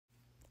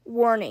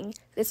Warning,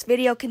 this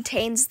video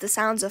contains the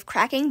sounds of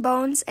cracking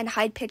bones and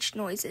high-pitched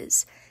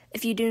noises.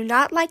 If you do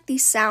not like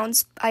these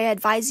sounds, I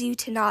advise you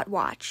to not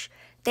watch.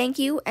 Thank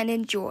you and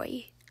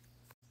enjoy.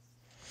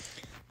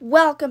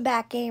 Welcome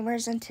back,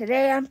 gamers, and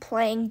today I'm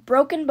playing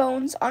Broken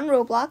Bones on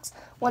Roblox.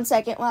 1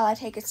 second while I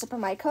take a sip of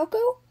my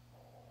cocoa.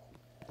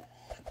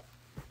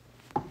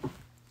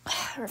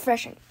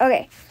 Refreshing.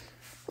 Okay,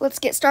 let's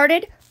get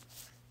started.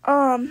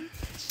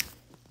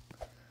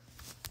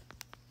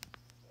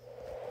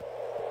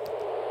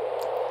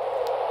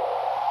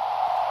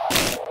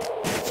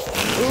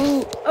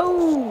 Ooh,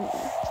 oh.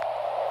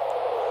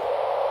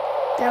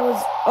 That was,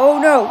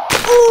 oh no.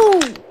 Ooh.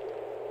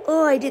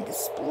 Oh, I did the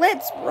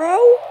splits, bro.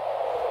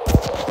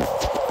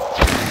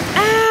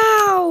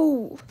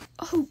 Ow.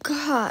 Oh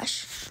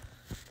gosh.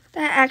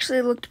 That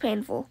actually looked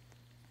painful.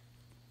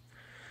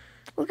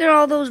 Look at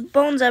all those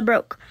bones I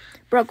broke.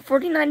 Broke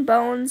 49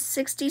 bones,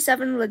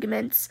 67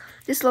 ligaments,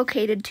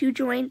 dislocated 2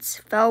 joints,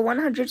 fell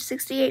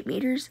 168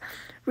 meters,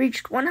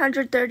 reached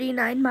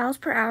 139 miles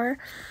per hour,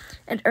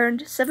 and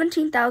earned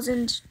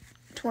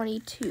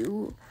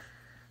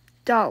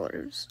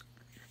 $17,022.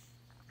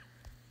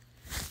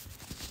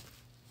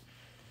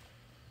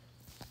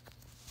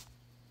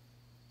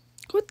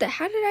 What the?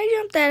 How did I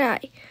jump that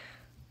high?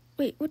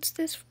 Wait, what's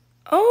this?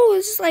 Oh,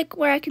 this is like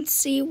where I can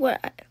see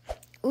what it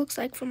looks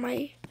like from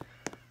my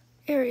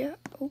area.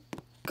 Oh,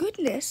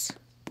 goodness.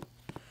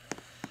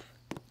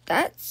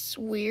 That's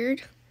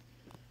weird.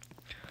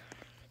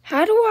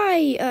 How do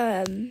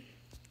I,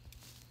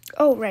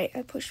 oh, right,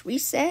 I push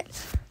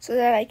reset so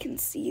that I can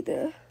see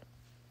the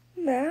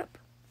map.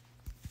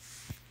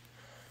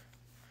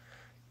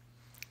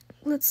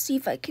 Let's see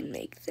if I can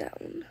make that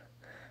one.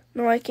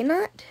 No, I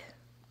cannot.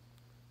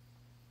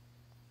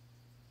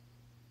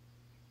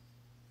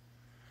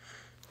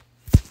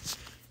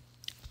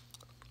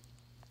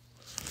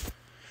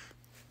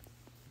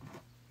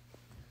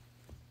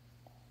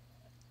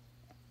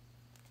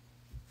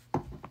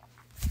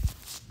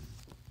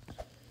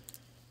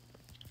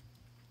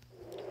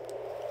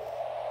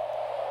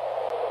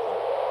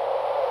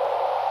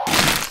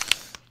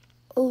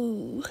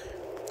 Oh,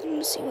 let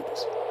me see what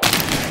this.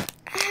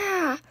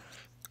 Ah!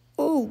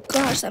 Oh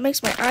gosh, that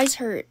makes my eyes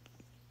hurt.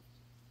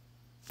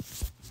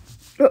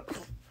 Oh.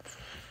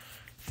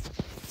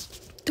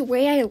 The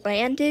way I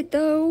landed,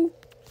 though.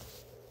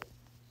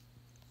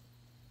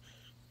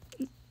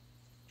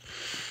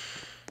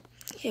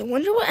 Okay, I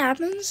wonder what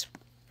happens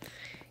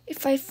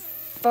if I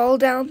fall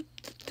down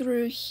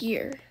through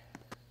here.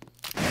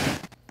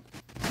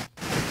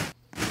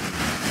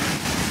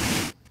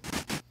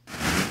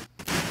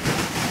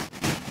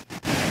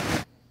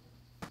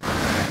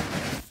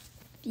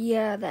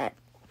 Yeah, that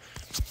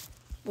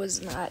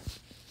was not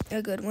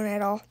a good one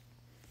at all.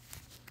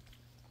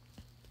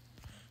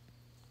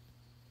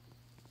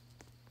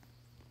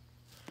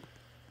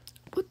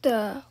 What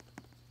the?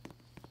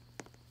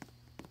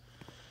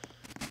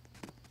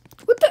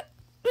 What the?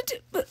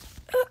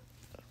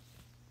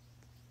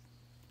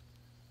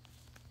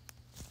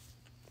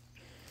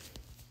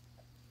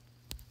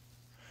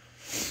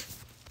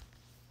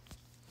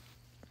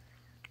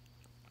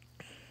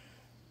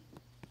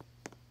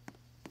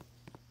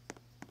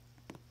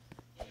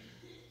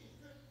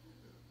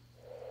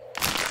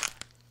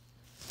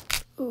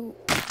 Ooh.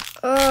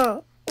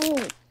 Oh.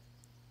 Ooh.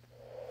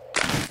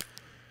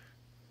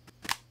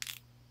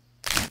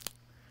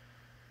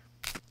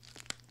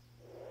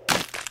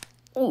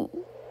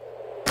 Ooh.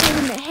 Right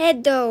in the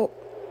head, though.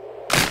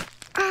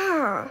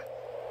 Ah.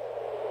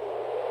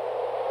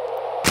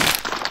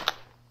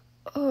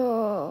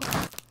 Oh.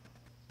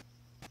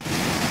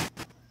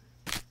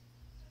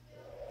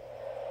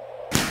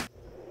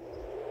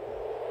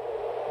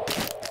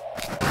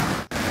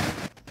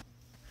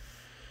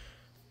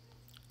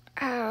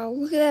 Ow,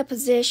 look at that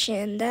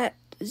position. That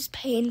is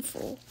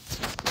painful.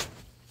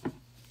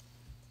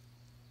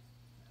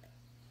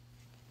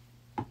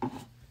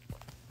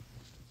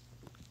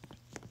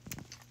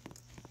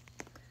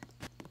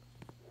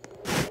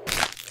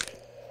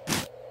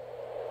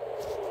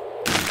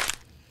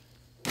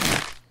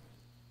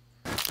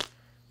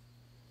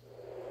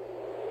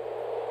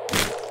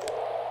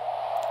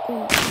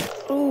 Ooh.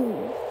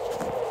 Ooh.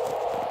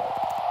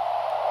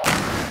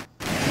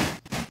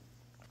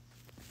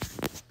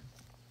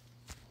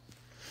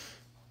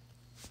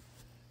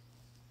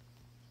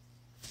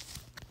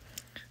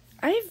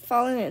 I've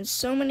fallen in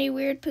so many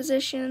weird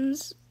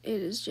positions.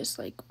 It is just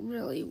like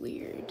really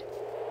weird.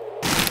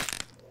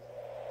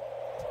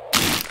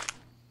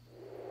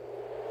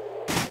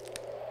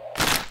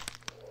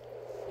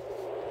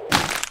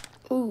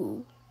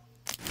 Ooh.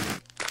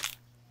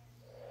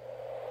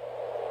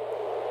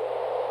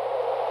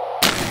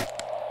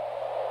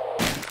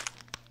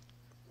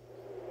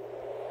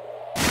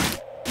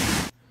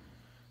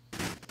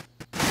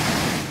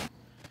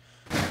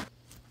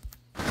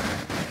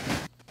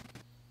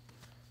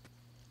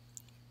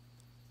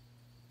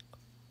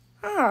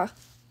 Ah,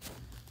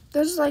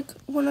 there's like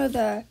one of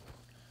the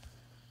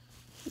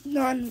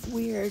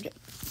non-weird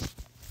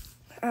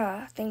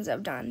things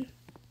I've done.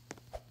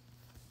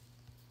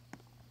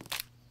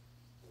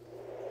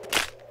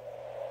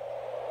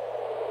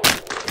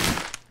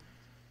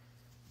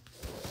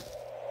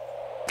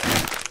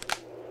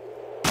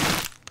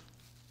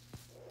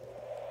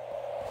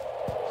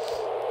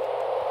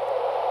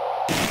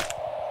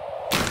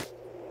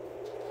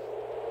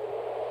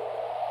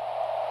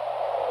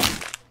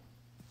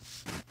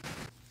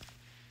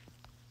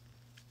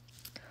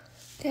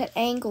 That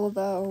angle,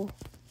 though.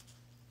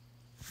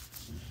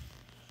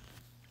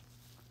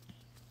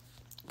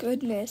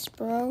 Goodness,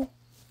 bro.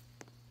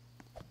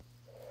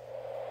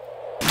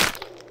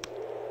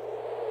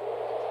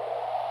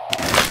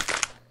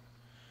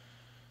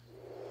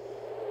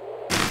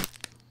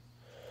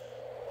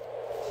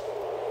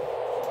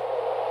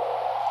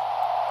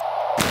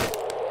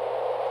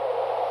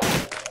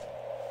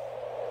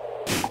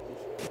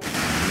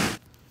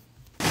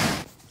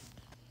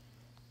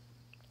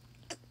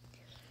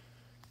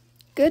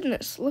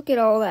 Goodness, look at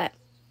all that.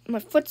 My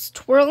foot's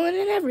twirling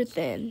and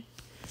everything.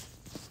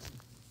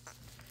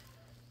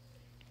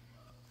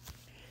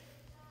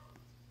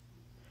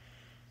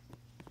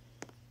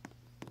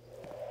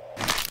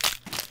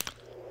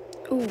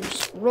 Ooh,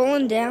 just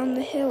rolling down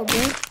the hill,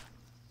 bro.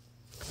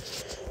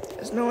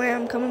 There's no way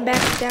I'm coming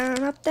back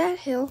down up that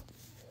hill.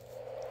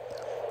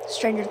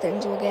 Stranger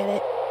Things will get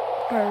it.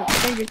 Or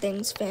Stranger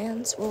Things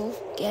fans will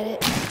get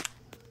it.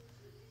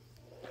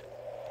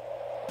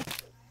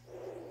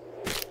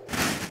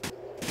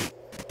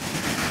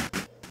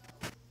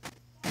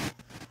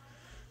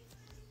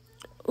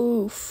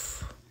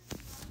 Oof.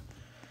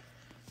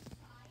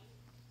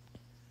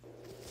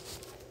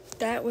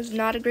 That was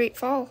not a great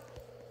fall.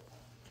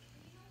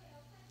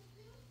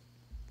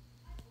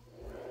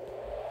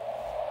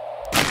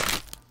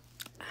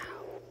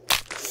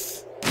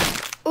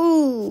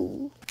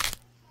 Ooh.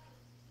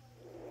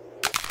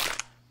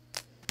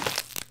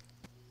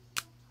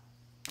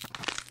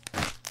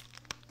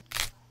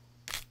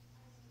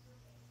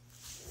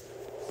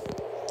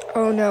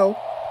 Oh no.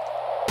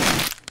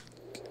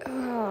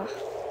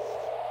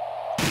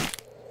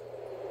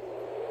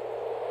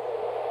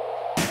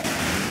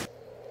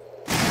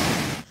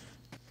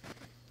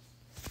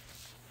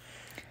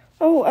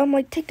 Oh, I'm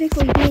like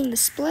technically doing the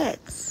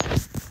splits.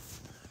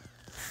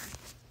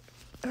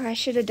 I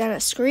should have done a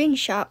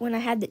screenshot when I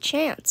had the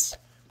chance.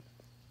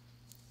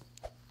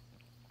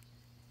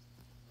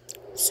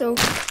 So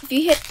if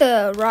you hit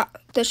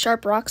the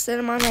sharp rocks that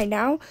I'm on right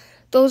now,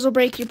 those will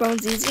break your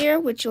bones easier,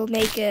 which will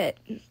make it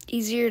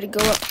easier to go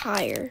up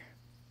higher.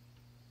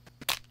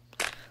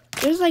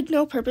 There's like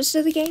no purpose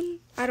to the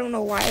game. I don't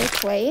know why I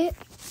play it.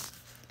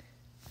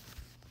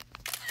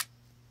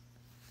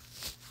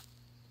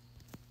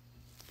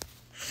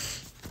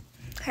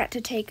 Had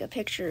to take a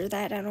picture of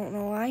that, I don't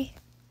know why.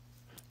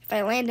 If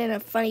I land in a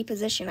funny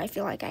position, I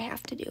feel like I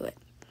have to do it.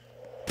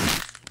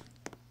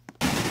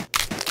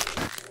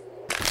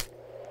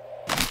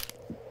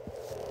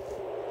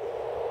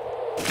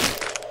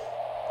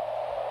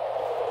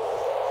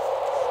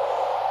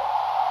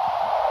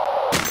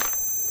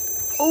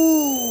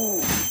 Ooh!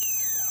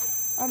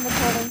 I'm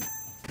recording.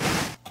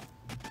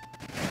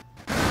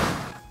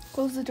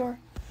 Close the door,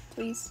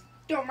 please.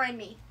 Don't mind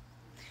me.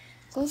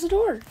 Close the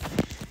door.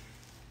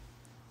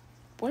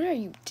 What are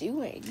you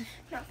doing?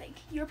 Nothing.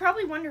 You're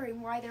probably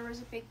wondering why there was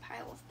a big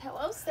pile of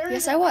pillows.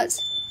 Yes, I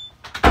was.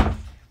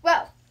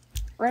 Well.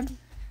 I'm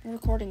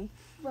recording.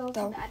 Well,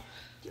 too bad.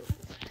 Deal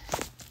with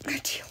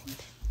it. Deal with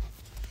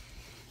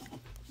it.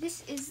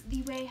 This is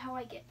the way how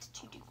I get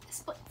to do the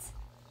splits.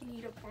 You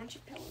need a bunch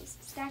of pillows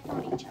stacked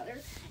on each other.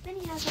 Then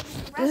you have the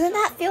rest. Doesn't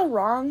that feel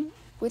wrong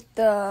with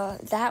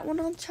that one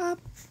on top?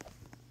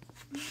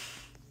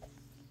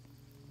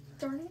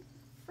 Darn it.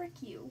 Frick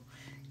you.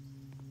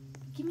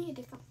 Give me a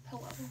different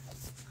pillow.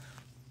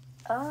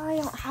 I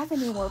don't have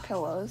any more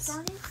pillows.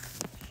 Darn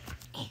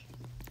it.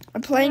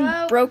 I'm playing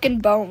Broken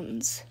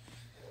Bones.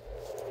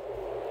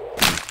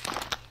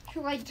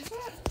 You're like,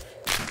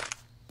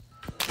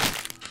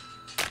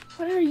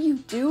 what are you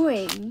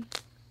doing?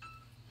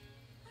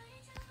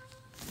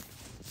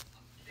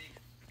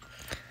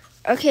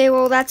 Okay,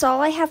 well, that's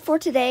all I have for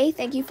today.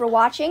 Thank you for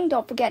watching.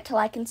 Don't forget to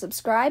like and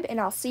subscribe, and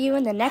I'll see you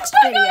in the next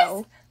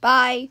video.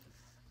 Bye.